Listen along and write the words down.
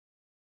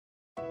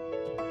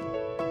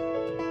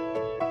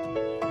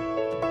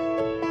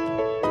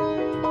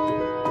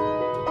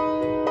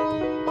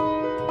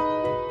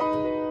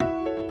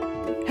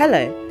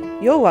Hello,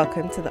 you're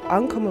welcome to the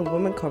Uncommon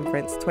Woman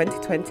Conference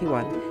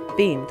 2021,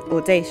 themed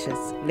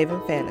Audacious,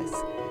 Living Fearless.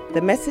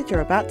 The message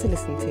you're about to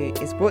listen to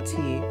is brought to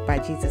you by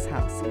Jesus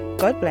House.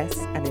 God bless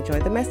and enjoy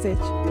the message.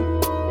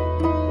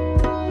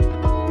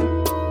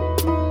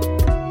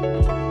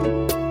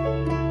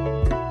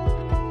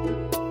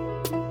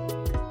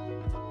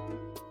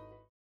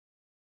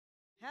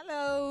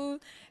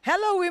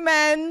 Hello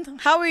women,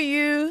 how are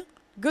you?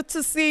 Good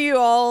to see you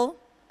all.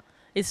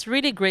 It's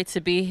really great to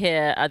be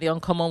here at the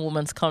Uncommon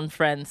Women's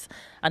Conference,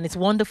 and it's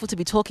wonderful to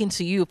be talking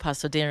to you,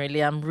 Pastor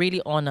Denrily. I'm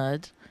really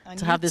honored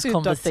to have this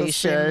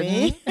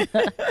conversation.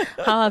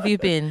 How have you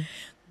been?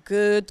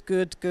 Good.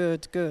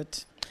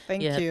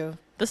 Thank you.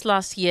 This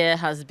last year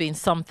has been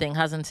something,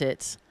 hasn't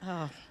it?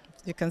 Oh,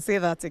 you can say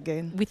that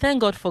again. We thank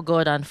God for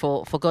God and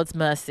for God's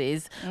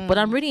mercies, but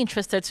I'm really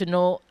interested to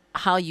know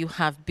how you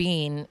have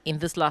been in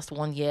this last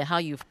 1 year, how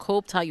you've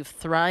coped, how you've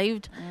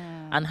thrived,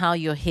 and how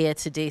you're here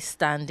today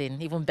standing,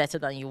 even better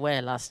than you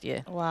were last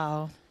year.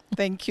 Wow.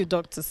 Thank you,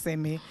 Dr.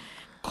 Simi.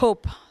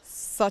 Cope,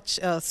 such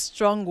a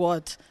strong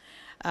word.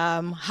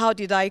 How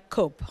did I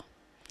cope?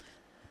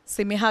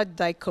 Simi, how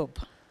did I cope?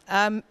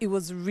 It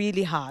was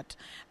really hard.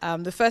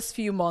 The first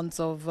few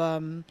months of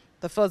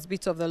the first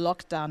bit of the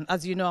lockdown,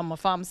 as you know, I'm a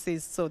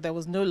pharmacist, so there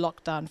was no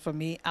lockdown for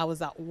me. I was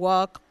at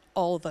work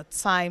all the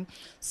time.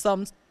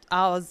 Some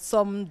hours,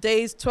 some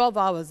days, 12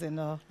 hours in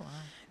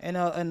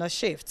a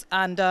shift,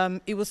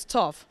 and it was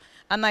tough.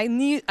 And I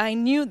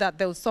knew that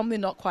there was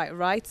something not quite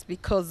right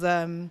because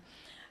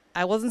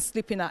I wasn't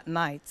sleeping at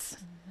night.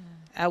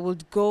 I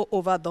would go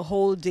over the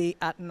whole day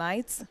at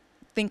night,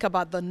 think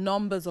about the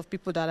numbers of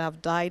people that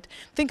have died,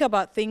 think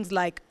about things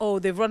like, oh,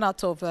 they've run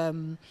out of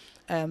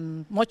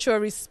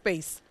mortuary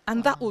space,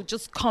 and that will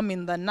just come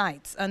in the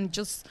night and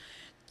just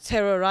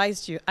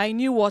terrorized you. I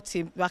knew what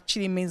it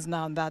actually means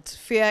now, that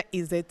fear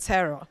is a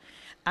terror.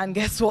 And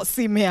guess what,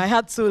 Simi? I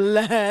had to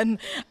learn,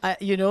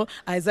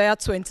 Isaiah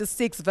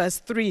 26 verse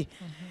 3.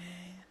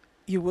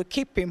 You will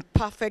keep in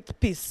perfect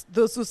peace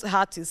those whose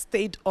heart is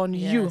stayed on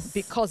you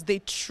because they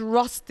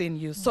trust in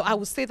you. So I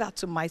would say that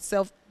to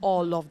myself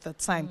all of the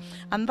time.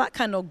 And that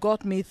kind of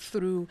got me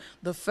through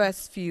the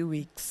first few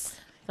weeks.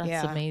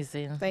 That's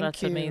amazing.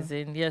 Thank you.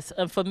 Amazing. Yes.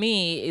 And for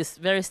me, it's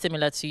very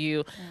similar to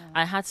you.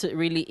 I had to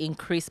really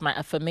increase my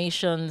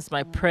affirmations,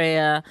 my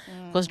prayer,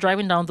 because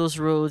driving down those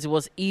roads, it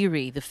was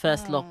eerie, the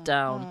first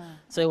lockdown.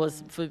 So it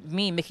was, for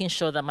me, making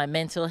sure that my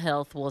mental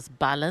health was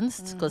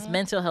balanced, because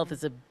mental health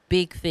is a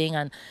big thing.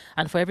 And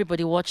for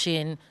everybody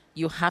watching,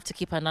 you have to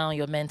keep an eye on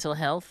your mental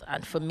health.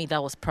 And for me,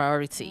 that was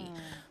priority.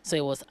 So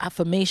it was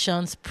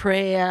affirmations,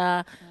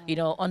 prayer,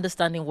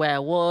 understanding where I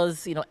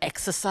was,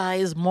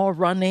 exercise, more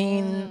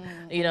running,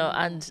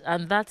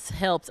 and that's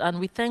helped.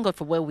 And we thank God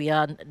for where we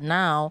are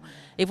now,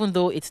 even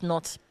though it's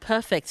not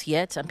perfect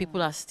yet and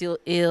people are still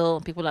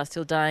ill, people are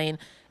still dying.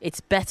 It's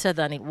better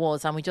than it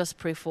was. And we just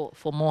pray for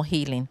more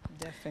healing.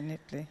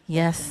 Definitely.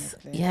 Yes.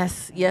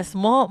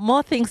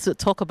 More things to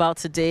talk about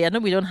today. I know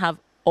we don't have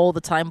all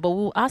the time, but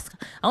I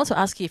want to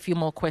ask you a few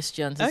more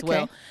questions as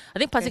well. I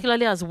think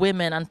particularly as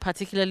women, and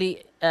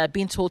particularly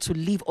being told to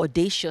live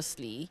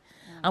audaciously,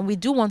 and we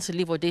do want to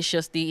live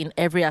audaciously in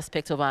every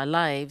aspect of our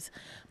lives,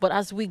 but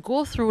as we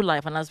go through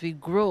life and as we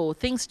grow,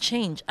 things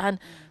change. And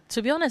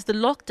to be honest, the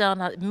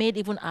lockdown made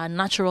even our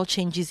natural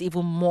changes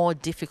even more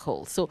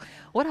difficult. So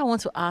what I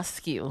want to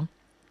ask you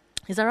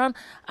is around,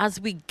 as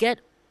we get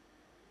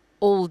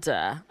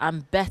older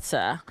and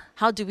better,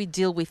 how do we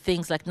deal with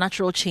things like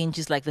natural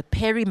changes like the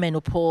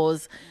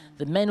perimenopause,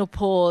 the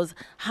menopause?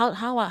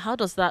 How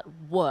does that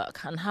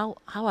work, and how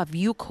have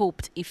you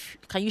coped?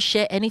 Can you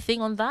share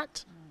anything on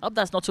that? I hope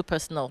that's not too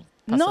personal.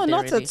 No,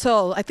 not at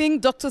all. I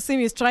think Dr.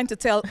 Simi is trying to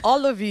tell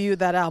all of you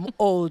that I'm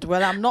old.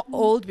 Well, I'm not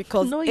old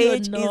because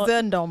age is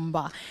a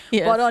number.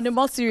 Yes. But on a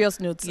more serious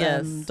note,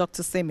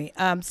 Dr. Simi.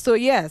 So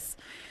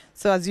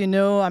as you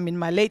know, I'm in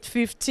my late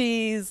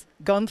 50s,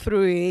 gone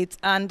through it,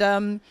 and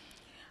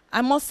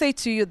I must say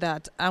to you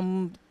that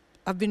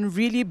I've been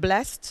really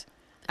blessed.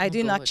 I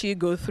didn't actually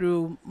go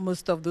through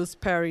most of those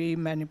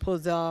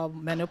menopausal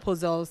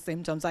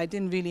symptoms. I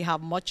didn't really have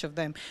much of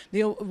them.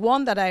 The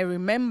one that I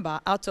remember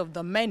out of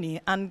the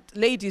many, and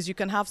ladies, you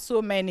can have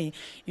so many,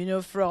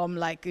 from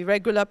like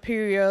irregular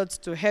periods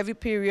to heavy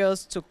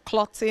periods to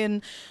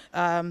clotting,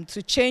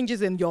 to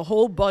changes in your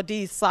whole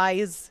body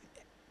size,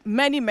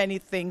 many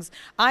things.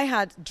 I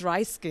had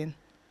dry skin.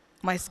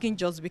 My skin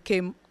just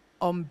became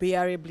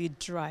unbearably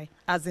dry,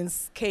 as in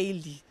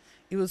scaly.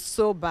 It was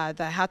so bad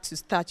that I had to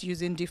start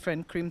using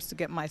different creams to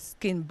get my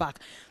skin back.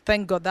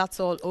 Thank God that's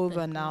all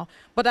over now.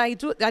 But I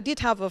did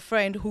have a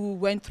friend who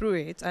went through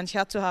it, and she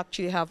had to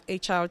actually have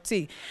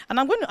HRT. And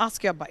I'm going to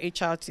ask you about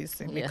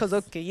HRT, because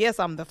yes,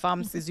 I'm the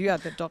pharmacist, you are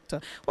the doctor.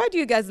 Why do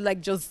you guys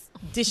like just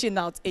dishing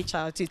out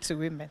HRT to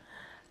women?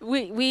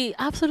 We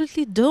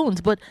absolutely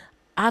don't. But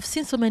I've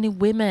seen so many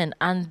women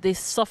and they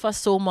suffer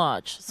so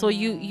much. So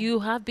you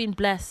have been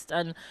blessed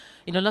and,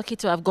 lucky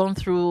to have gone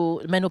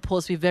through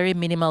menopause with very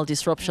minimal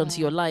disruption to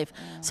your life.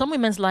 Some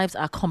women's lives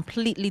are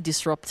completely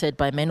disrupted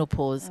by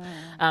menopause.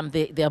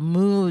 Their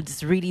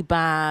mood's really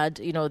bad.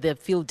 They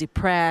feel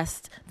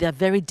depressed. They're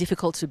very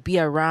difficult to be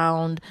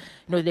around.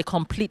 They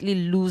completely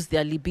lose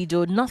their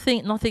libido.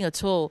 Nothing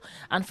at all.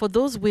 And for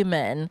those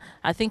women,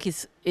 I think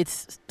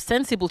it's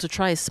sensible to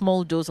try a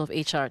small dose of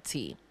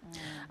HRT.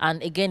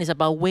 And again, it's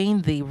about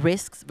weighing the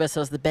risks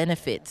versus the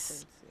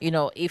benefits.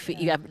 If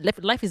you have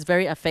life is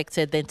very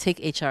affected, then take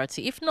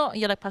HRT. If not,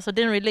 you're like, Pastor,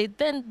 didn't relate,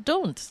 then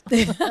don't.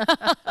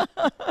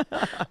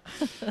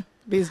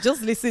 Please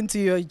just listen to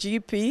your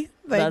GP.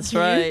 That's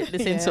right.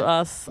 Listen to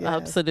us. Yes.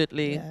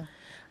 Absolutely. Yeah.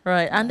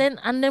 Right. Yeah.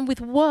 And then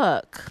with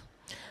work,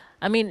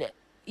 I mean,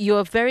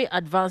 you're very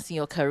advanced in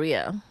your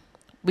career,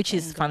 which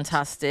is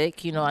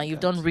fantastic, and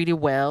you've done really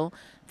well.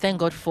 Thank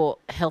God for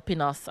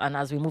helping us, and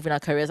as we move in our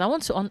careers, I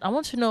want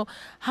to know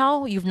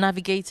how you've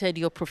navigated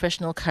your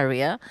professional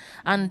career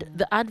and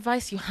the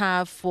advice you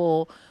have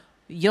for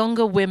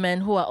younger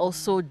women who are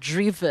also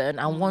driven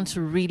and want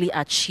to really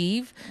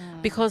achieve.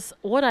 Because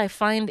what I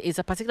find is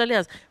that particularly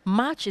as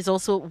March is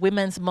also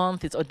Women's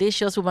Month, it's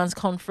Audacious Women's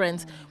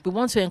Conference, we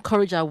want to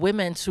encourage our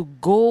women to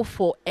go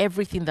for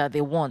everything that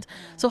they want.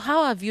 So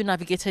how have you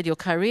navigated your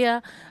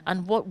career,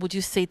 and what would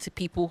you say to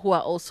people who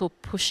are also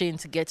pushing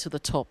to get to the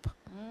top?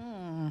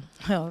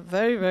 Oh,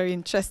 very, very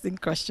interesting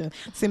question.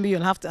 Simi,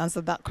 you'll have to answer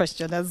that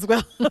question as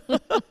well.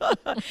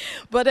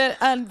 But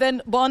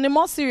on a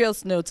more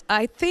serious note,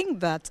 I think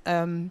that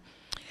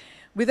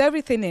with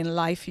everything in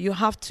life, you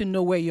have to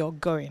know where you're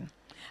going.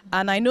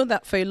 And I know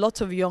that for a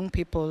lot of young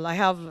people,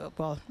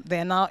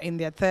 they're now in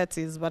their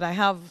 30s, but I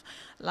have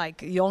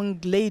like young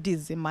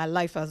ladies in my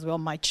life as well,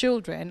 my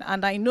children.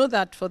 And I know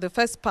that for the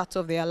first part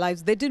of their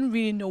lives, they didn't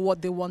really know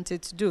what they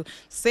wanted to do.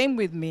 Same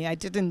with me. I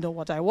didn't know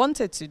what I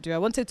wanted to do. I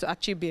wanted to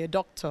actually be a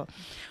doctor.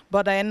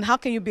 But then how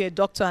can you be a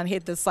doctor and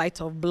hate the sight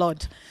of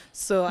blood?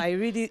 So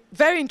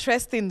very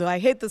interesting though. I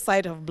hate the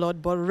sight of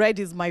blood, but red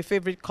is my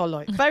favorite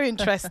color. Very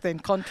interesting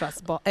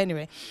contrast, but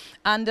anyway.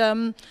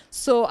 And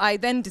so I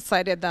then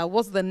decided that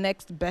what's the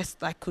next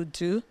best I could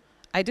do.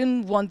 I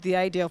didn't want the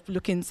idea of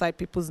looking inside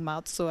people's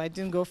mouths, so I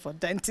didn't go for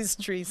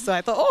dentistry. So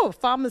I thought,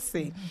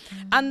 pharmacy.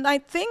 And I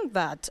think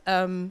that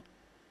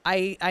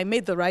I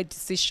made the right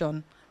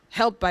decision,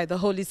 helped by the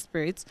Holy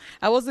Spirit.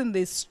 I wasn't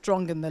this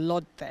strong in the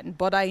Lord then,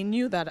 but I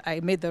knew that I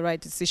made the right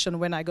decision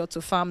when I got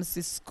to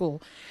pharmacy school.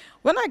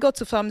 When I got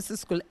to pharmacy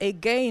school,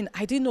 again,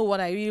 I didn't know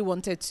what I really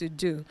wanted to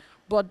do.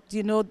 But,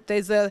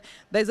 there's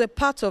a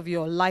part of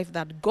your life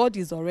that God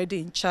is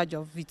already in charge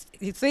of.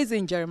 It says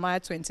in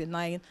Jeremiah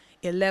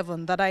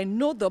 29:11 that I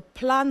know the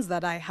plans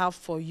that I have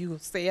for you,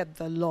 saith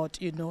the Lord,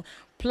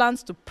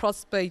 plans to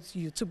prosper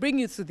you, to bring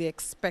you to the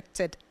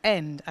expected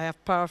end. I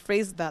have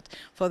paraphrased that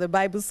for the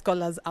Bible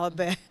scholars out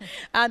there.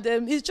 And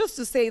it's just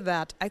to say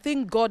that I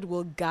think God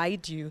will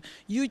guide you.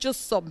 You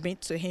just submit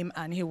to him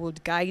and he will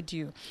guide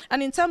you.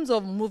 And in terms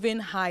of moving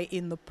high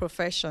in the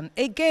profession,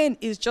 again,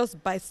 it's just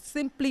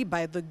simply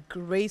by the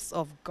grace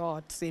of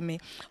God, see me.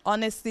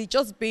 Honestly,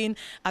 just being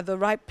at the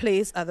right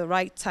place at the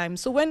right time.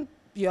 So when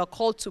you're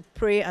called to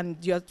pray and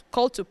you're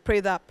called to pray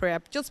that prayer,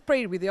 just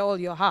pray with all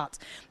your heart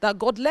that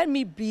God, let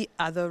me be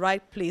at the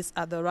right place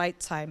at the right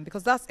time,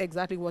 because that's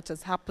exactly what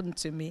has happened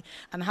to me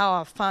and how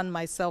I found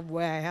myself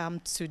where I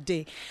am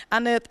today.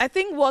 And I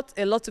think what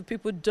a lot of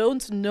people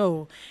don't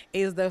know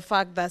is the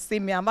fact that, see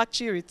me, I'm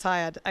actually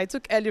retired. I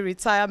took early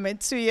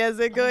retirement 2 years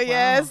ago. Wow.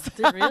 Yes.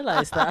 Didn't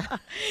realize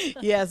that.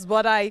 Yes,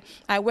 but I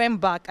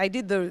went back. I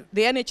did the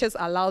NHS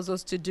allows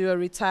us to do a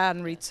retire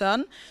and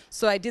return.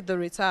 So I did the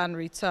retire and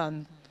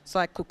return, so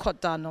I could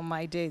cut down on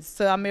my days.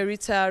 So I'm a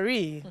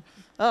retiree.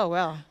 Oh,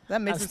 well, that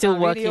makes me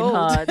sound really old.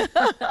 Hard.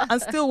 I'm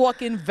still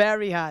working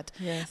very hard.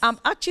 Yes. I'm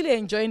actually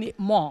enjoying it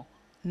more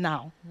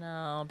now.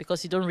 No,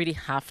 because you don't really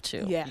have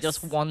to. Yes. You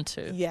just want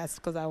to. Yes,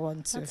 because I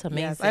want to. That's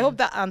amazing. Yes. I hope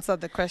that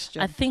answered the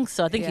question. I think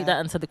so. I think that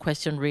answered the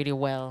question really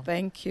well.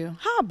 Thank you.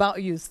 How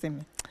about you,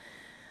 Simi?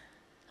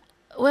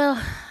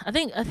 Well, I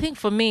think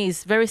for me,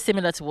 it's very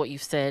similar to what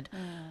you've said.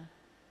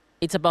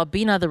 It's about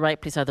being at the right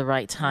place at the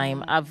right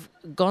time. I've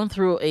gone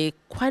through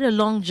quite a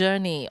long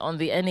journey on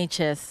the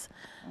NHS,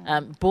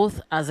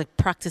 both as a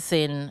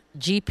practicing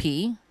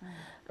GP,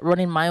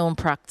 running my own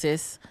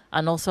practice,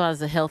 and also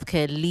as a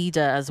healthcare leader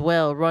as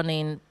well,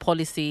 running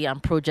policy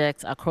and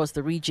projects across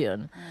the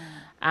region.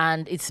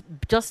 And it's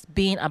just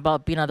being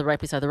about being at the right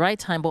place at the right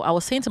time. But I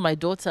was saying to my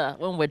daughter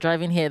when we're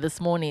driving here this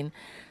morning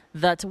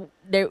that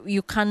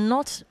you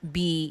cannot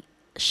be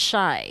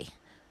shy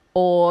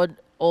or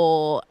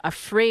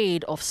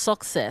afraid of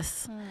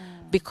success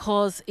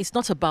because it's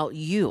not about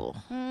you,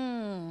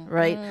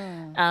 right?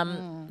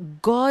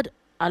 God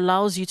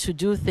allows you to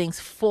do things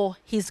for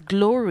his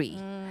glory.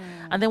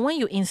 And then when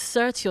you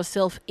insert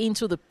yourself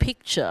into the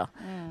picture,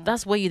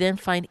 that's where you then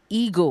find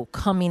ego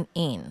coming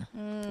in.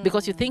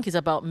 Because you think it's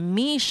about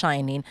me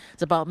shining,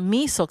 it's about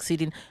me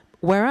succeeding,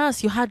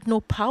 whereas you had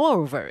no power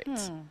over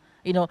it.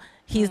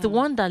 He's the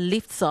one that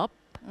lifts up,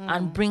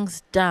 and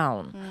brings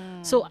down.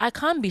 So I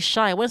can't be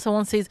shy when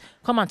someone says,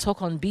 come and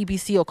talk on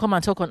BBC or come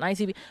and talk on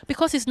ITV,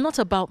 because it's not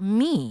about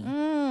me.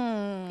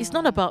 It's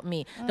not about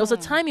me. There was a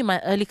time in my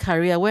early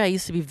career where I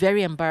used to be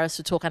very embarrassed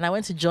to talk, and I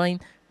went to join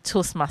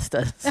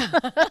Toastmasters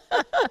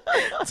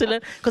to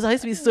learn, because I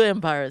used to be so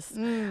embarrassed.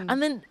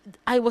 And then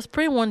I was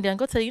praying one day and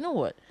God said, you know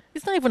what?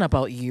 It's not even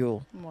about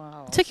you.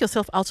 Wow. Take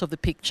yourself out of the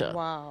picture.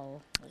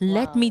 Wow.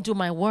 Let me do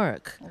my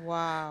work.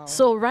 Wow.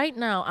 So right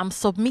now, I'm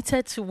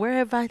submitted to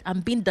wherever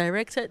I'm being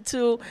directed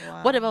to,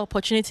 whatever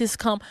opportunities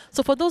come.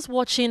 So for those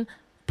watching,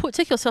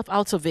 take yourself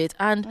out of it.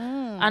 And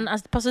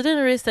as Pastor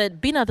Denere said,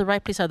 being at the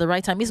right place at the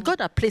right time, it's God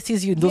that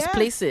places you in those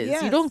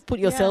places. You don't put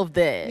yourself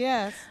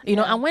there. You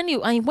know, and when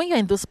you're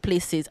in those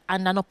places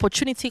and an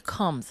opportunity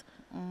comes,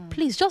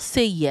 please just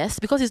say yes,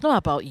 because it's not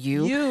about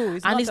you.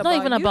 It's not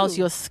even about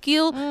your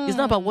skill. It's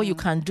not about what you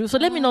can do. So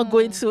let me not go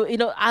into,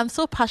 I'm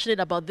so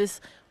passionate about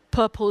this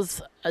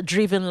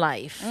purpose-driven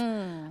life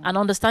and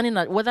understanding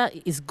that whether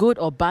it's good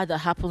or bad that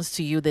happens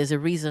to you, there's a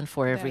reason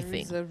for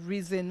everything. There's a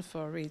reason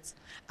for it.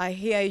 I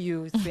hear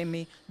you,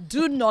 Simi.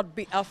 Do not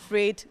be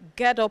afraid.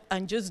 Get up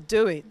and just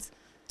do it.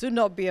 Do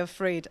not be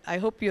afraid. I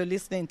hope you're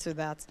listening to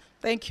that.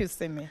 Thank you,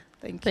 Simi.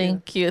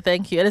 Thank you.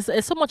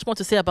 There's so much more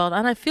to say about,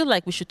 and I feel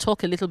like we should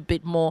talk a little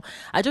bit more.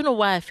 I don't know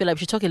why I feel like we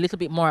should talk a little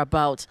bit more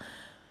about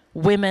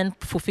women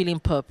fulfilling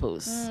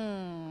purpose.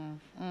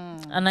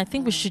 And I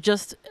think we should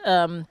just,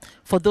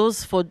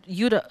 for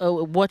you to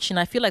watching,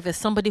 I feel like there's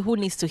somebody who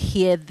needs to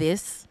hear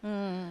this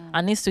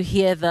and needs to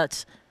hear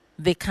that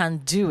they can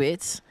do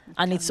it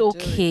and it's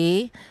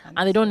okay,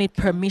 and they don't need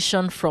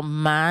permission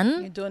from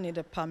man. You don't need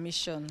a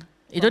permission.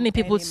 You don't need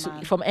people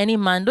from any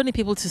man. Don't need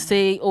people to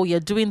say, oh, you're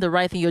doing the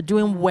right thing, you're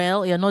doing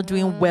well, you're not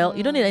doing well.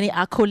 You don't need any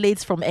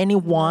accolades from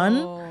anyone.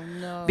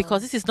 No.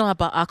 Because this is not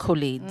about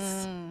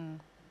accolades.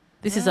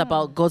 This is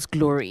about God's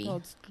glory.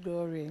 God's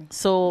glory.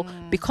 So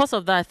because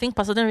of that, I think,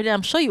 Pastor Denere,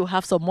 I'm sure you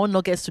have some more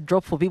nuggets to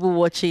drop for people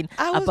watching.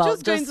 I was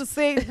just going to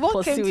say,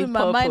 what came to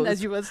my mind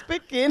as you were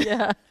speaking?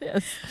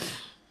 Yes.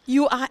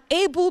 You are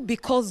able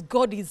because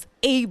God is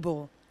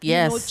able.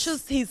 Yes.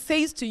 He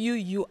says to you,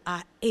 you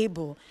are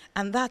able.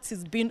 And that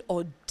is being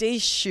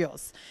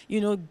audacious.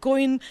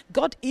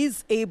 God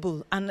is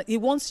able, and he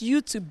wants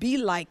you to be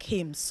like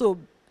him. So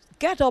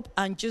get up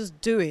and just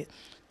do it.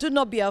 Do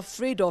not be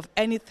afraid of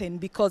anything,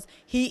 because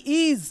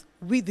he is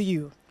with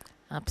you.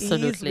 Absolutely.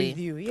 He is with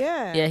you.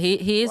 Yeah,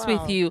 he is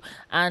with you.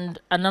 And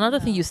another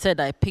thing you said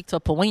I picked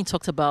up on when you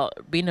talked about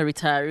being a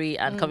retiree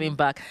and coming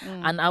back.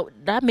 And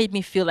that made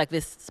me feel like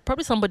there's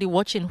probably somebody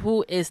watching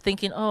who is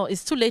thinking, oh,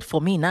 it's too late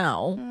for me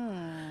now.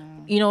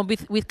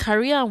 With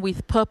career and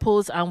with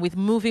purpose and with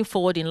moving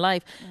forward in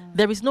life,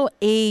 there is no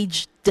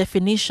age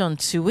definition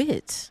to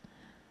it.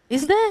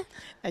 Is there?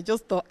 I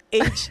just thought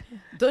age,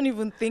 don't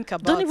even think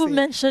about it. Don't even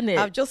mention it.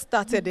 I've just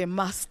started a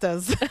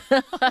master's.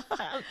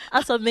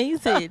 That's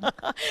amazing.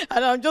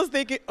 And I'm just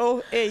thinking,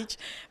 age.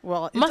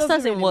 Well,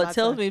 master's in really what? matter.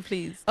 Tell me,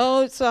 please.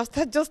 Oh, so I've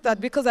started just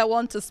that because I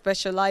want to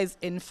specialize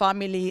in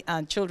family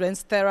and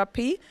children's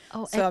therapy.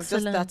 Oh, so excellent. I've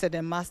just started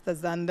a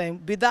master's. And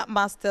then with that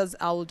master's,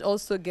 I would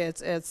also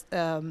get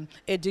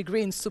a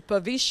degree in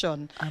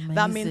supervision. Amazing.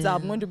 That means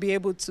I'm going to be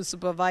able to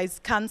supervise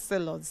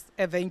counselors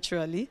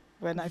eventually.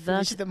 When I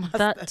finish the master's.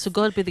 That, to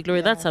God be the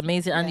glory. That's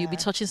amazing. And you'll be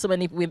touching so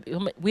many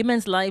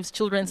women's lives,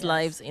 children's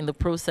lives in the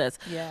process.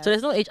 So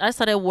there's no age. I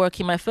started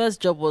working. My first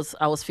job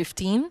I was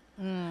 15.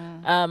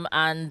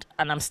 And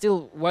I'm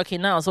still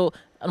working now. So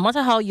no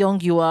matter how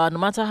young you are, no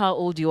matter how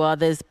old you are,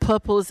 there's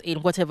purpose in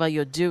whatever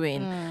you're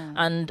doing.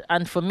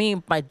 And for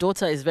me, my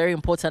daughter is very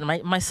important.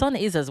 My son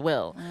is as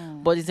well.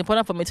 But it's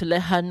important for me to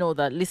let her know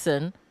that,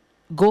 listen,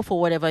 go for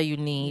whatever you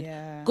need.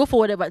 Go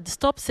for whatever.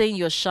 Stop saying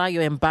you're shy,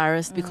 you're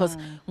embarrassed, because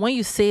when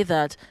you say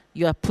that,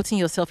 you are putting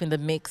yourself in the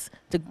mix.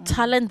 The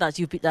talent that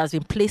has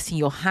been placed in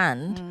your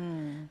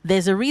hand,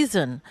 there's a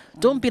reason.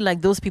 Don't be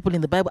like those people in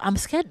the Bible. I'm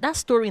scared. That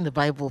story in the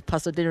Bible,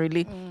 Pastor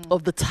Denere,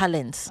 of the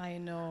talents. I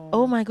know.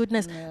 Oh my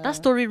goodness. That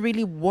story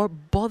really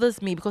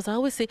bothers me, because I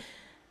always say,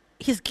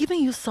 he's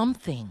giving you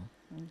something.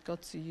 You've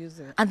got to use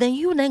it. And then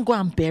you go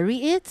and bury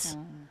it?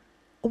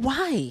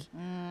 Why?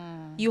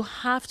 You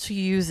have to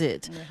use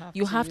it.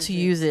 You have to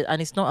use it,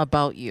 and it's not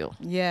about you.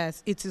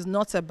 Yes, it is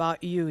not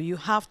about you. You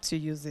have to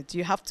use it.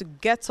 You have to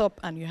get up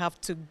and you have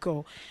to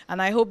go.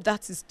 And I hope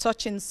that is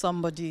touching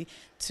somebody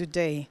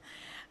today.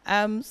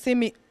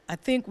 Simi, I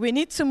think we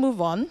need to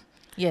move on.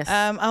 Yes.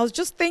 I was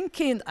just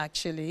thinking,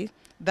 actually,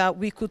 that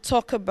we could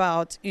talk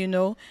about,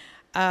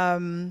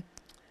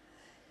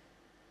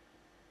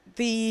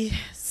 the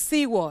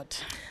C word.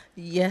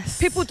 Yes.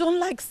 People don't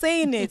like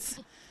saying it.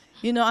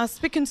 I was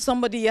speaking to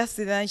somebody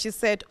yesterday and she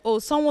said, oh,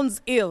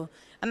 someone's ill.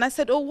 And I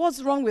said, oh,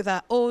 what's wrong with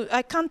her? Oh,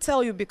 I can't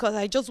tell you because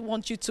I just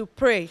want you to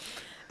pray.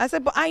 I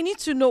said, but I need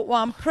to know what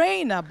I'm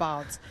praying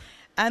about.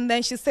 And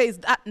then she says,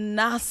 that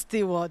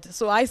nasty word.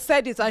 So I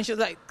said it and she was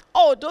like,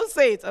 oh, don't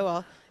say it. Oh,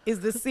 well, it's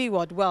the C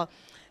word. Well,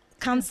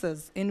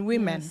 cancers in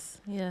women.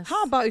 Yes.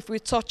 How about if we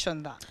touch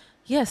on that?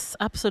 Yes,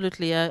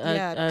 absolutely.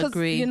 I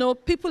agree.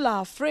 People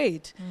are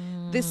afraid.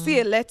 They see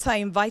a letter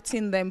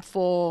inviting them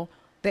for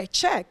their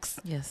checks.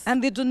 Yes.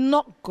 And they do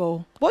not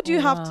go. What do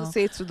you have to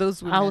say to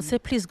those women? I would say,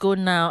 please go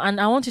now. And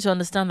I want you to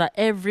understand that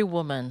every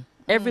woman,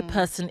 every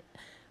person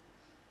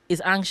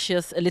is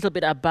anxious a little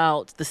bit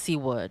about the C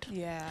word.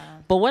 Yeah.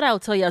 But what I'll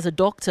tell you as a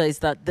doctor is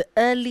that the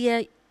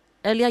earlier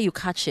you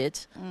catch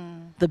it,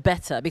 the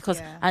better. Because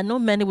I know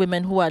many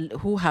women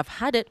who have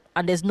had it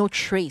and there's no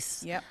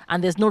trace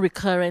and there's no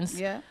recurrence.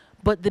 Yeah.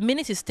 But the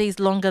minute it stays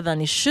longer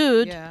than it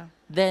should,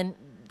 then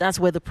that's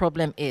where the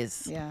problem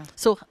is. Yeah.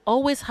 So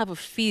always have a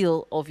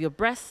feel of your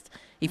breast.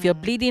 If you're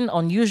bleeding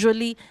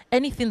unusually,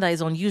 anything that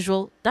is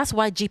unusual, that's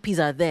why GPs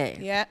are there.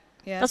 Yeah.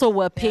 Yes. That's what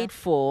we're paid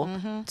for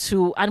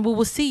and we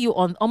will see you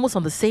on almost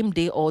on the same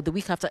day or the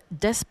week after,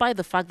 despite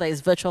the fact that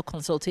it's virtual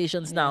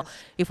consultations now.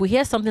 If we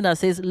hear something that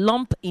says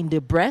lump in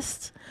the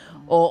breast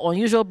or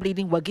unusual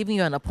bleeding, we're giving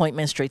you an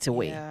appointment straight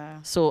away.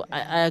 Yeah. So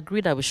I agree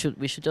that we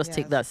should just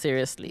take that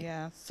seriously.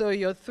 Yeah. So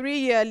your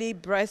 3-yearly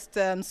breast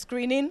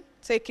screening,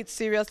 take it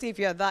seriously if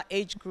you're that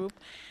age group.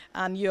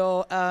 And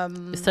your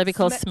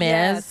cervical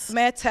smears.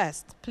 Smear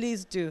test,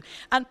 please do.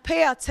 And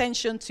pay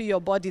attention to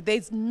your body.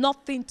 There's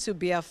nothing to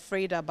be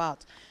afraid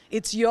about.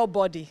 It's your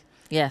body.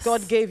 Yes.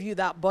 God gave you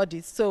that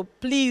body. So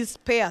please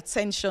pay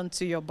attention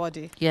to your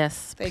body.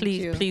 Yes,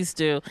 please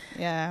do.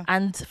 Yeah.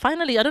 And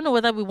finally, I don't know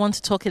whether we want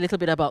to talk a little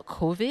bit about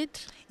COVID.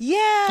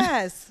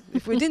 Yes.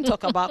 If we didn't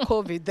talk about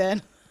COVID,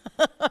 then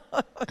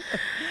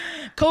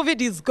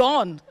COVID is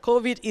gone.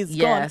 COVID is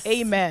gone.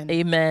 Amen.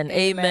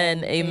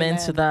 Amen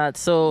to that.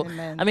 So,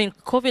 I mean,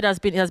 COVID has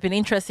been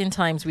interesting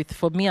times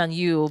for me and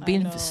you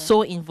being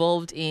so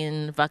involved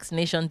in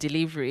vaccination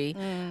delivery,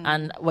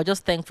 and we're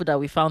just thankful that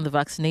we found the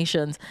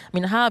vaccinations. I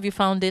mean, how have you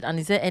found it? And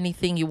is there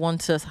anything you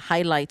want to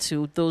highlight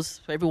to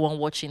everyone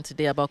watching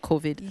today about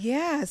COVID?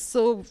 Yeah.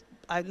 So,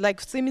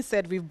 like Simi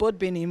said, we've both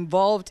been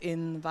involved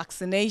in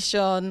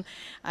vaccination,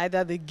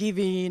 either the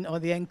giving or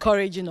the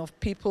encouraging of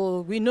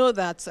people. We know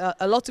that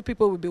a lot of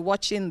people will be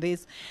watching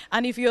this.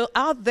 And if you're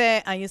out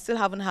there and you still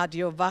haven't had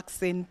your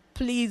vaccine,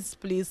 please,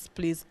 please,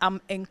 please,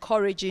 I'm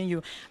encouraging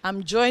you.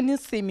 I'm joining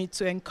Simi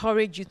to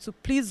encourage you to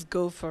please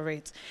go for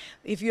it.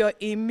 If your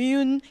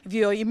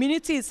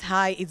immunity is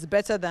high, it's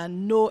better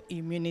than no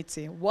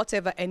immunity.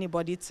 Whatever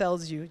anybody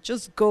tells you,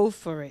 just go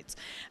for it.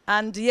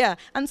 And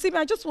and Simi,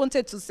 I just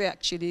wanted to say,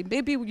 actually,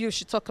 maybe you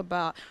should talk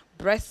about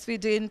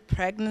breastfeeding,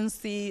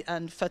 pregnancy,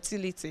 and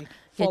fertility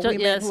for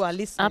women who are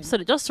listening.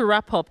 Absolutely. Just to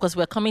wrap up, because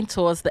we're coming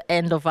towards the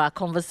end of our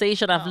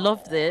conversation. I've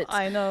loved it.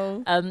 I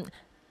know.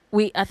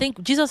 I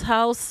think Jesus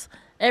House,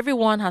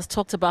 everyone has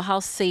talked about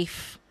how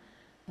safe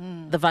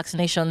the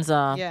vaccinations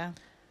are. Yeah.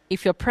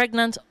 If you're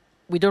pregnant,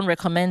 we don't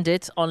recommend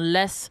it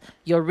unless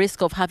your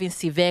risk of having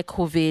severe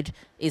COVID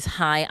is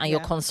high and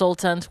your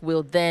consultant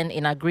will then,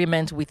 in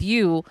agreement with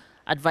you,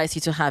 advise you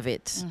to have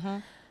it.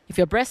 If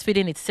you're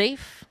breastfeeding, it's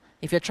safe.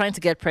 If you're trying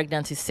to get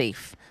pregnant, it's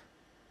safe.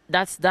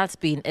 That's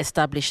been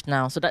established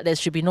now, so that there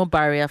should be no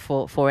barrier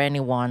for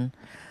anyone.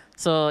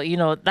 So,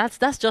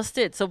 that's just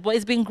it. So, but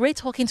it's been great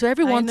talking to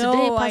everyone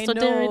today, Pastor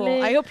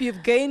Derele. I hope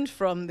you've gained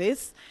from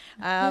this.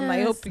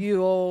 I hope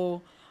you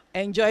all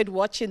enjoyed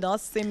watching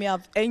us. Simi,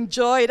 I've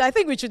enjoyed. I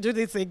think we should do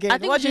this again. I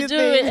think we should do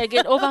it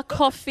again over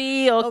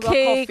coffee or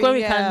cake when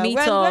we can meet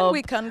up. When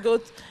we can go.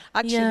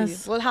 Actually,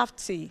 we'll have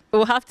tea.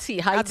 We'll have tea,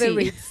 high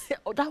tea.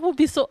 That would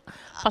be so.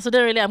 Pastor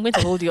Derele, I'm going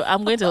to hold you.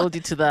 I'm going to hold you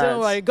to that. Don't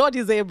worry, God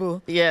is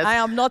able. Yes, I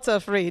am not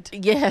afraid.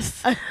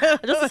 Yes.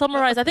 Just to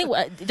summarize, I think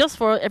just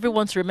for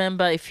everyone to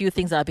remember a few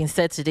things that have been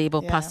said today.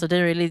 But Pastor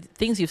Derele,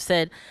 things you've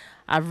said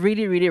have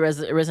really, really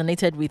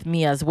resonated with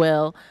me as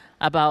well.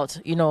 About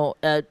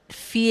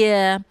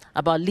fear,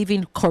 about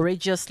living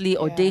courageously,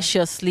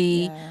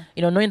 audaciously,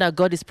 knowing that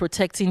God is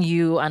protecting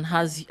you and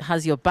has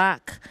your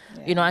back,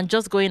 and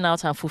just going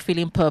out and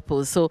fulfilling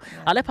purpose. So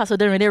I'll let Pastor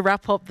Derele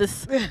wrap up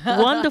this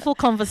wonderful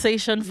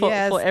conversation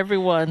for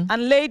everyone.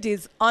 And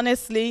ladies,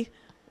 honestly,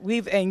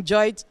 we've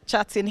enjoyed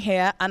chatting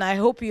here, and I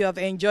hope you have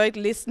enjoyed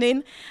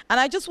listening. And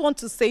I just want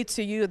to say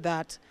to you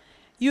that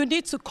you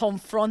need to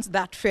confront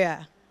that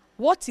fear.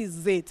 What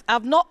is it?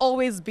 I've not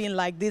always been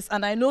like this,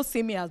 and I know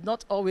Simi has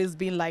not always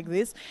been like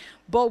this,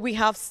 but we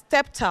have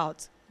stepped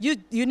out. You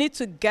need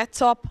to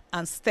get up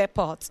and step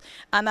out.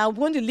 And I'm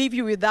going to leave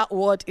you with that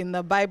word in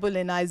the Bible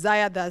in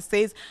Isaiah that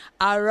says,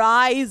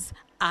 arise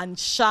and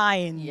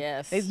shine.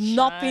 Yes. There's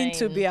nothing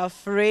to be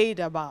afraid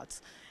about.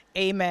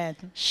 Amen.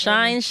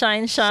 Shine,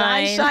 shine,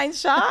 shine. Shine, shine,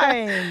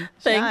 shine.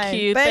 Thank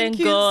you. Thank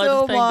you God.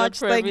 so Thank much. God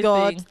for Thank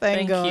God. everything.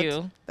 Thank God.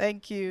 You.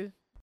 Thank you.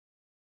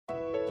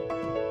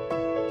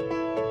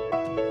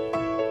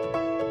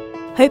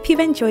 Hope you've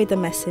enjoyed the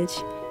message.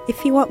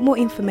 If you want more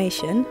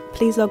information,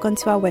 please log on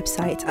to our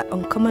website at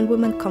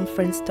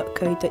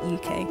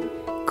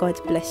uncommonwomanconference.co.uk. God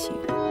bless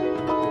you.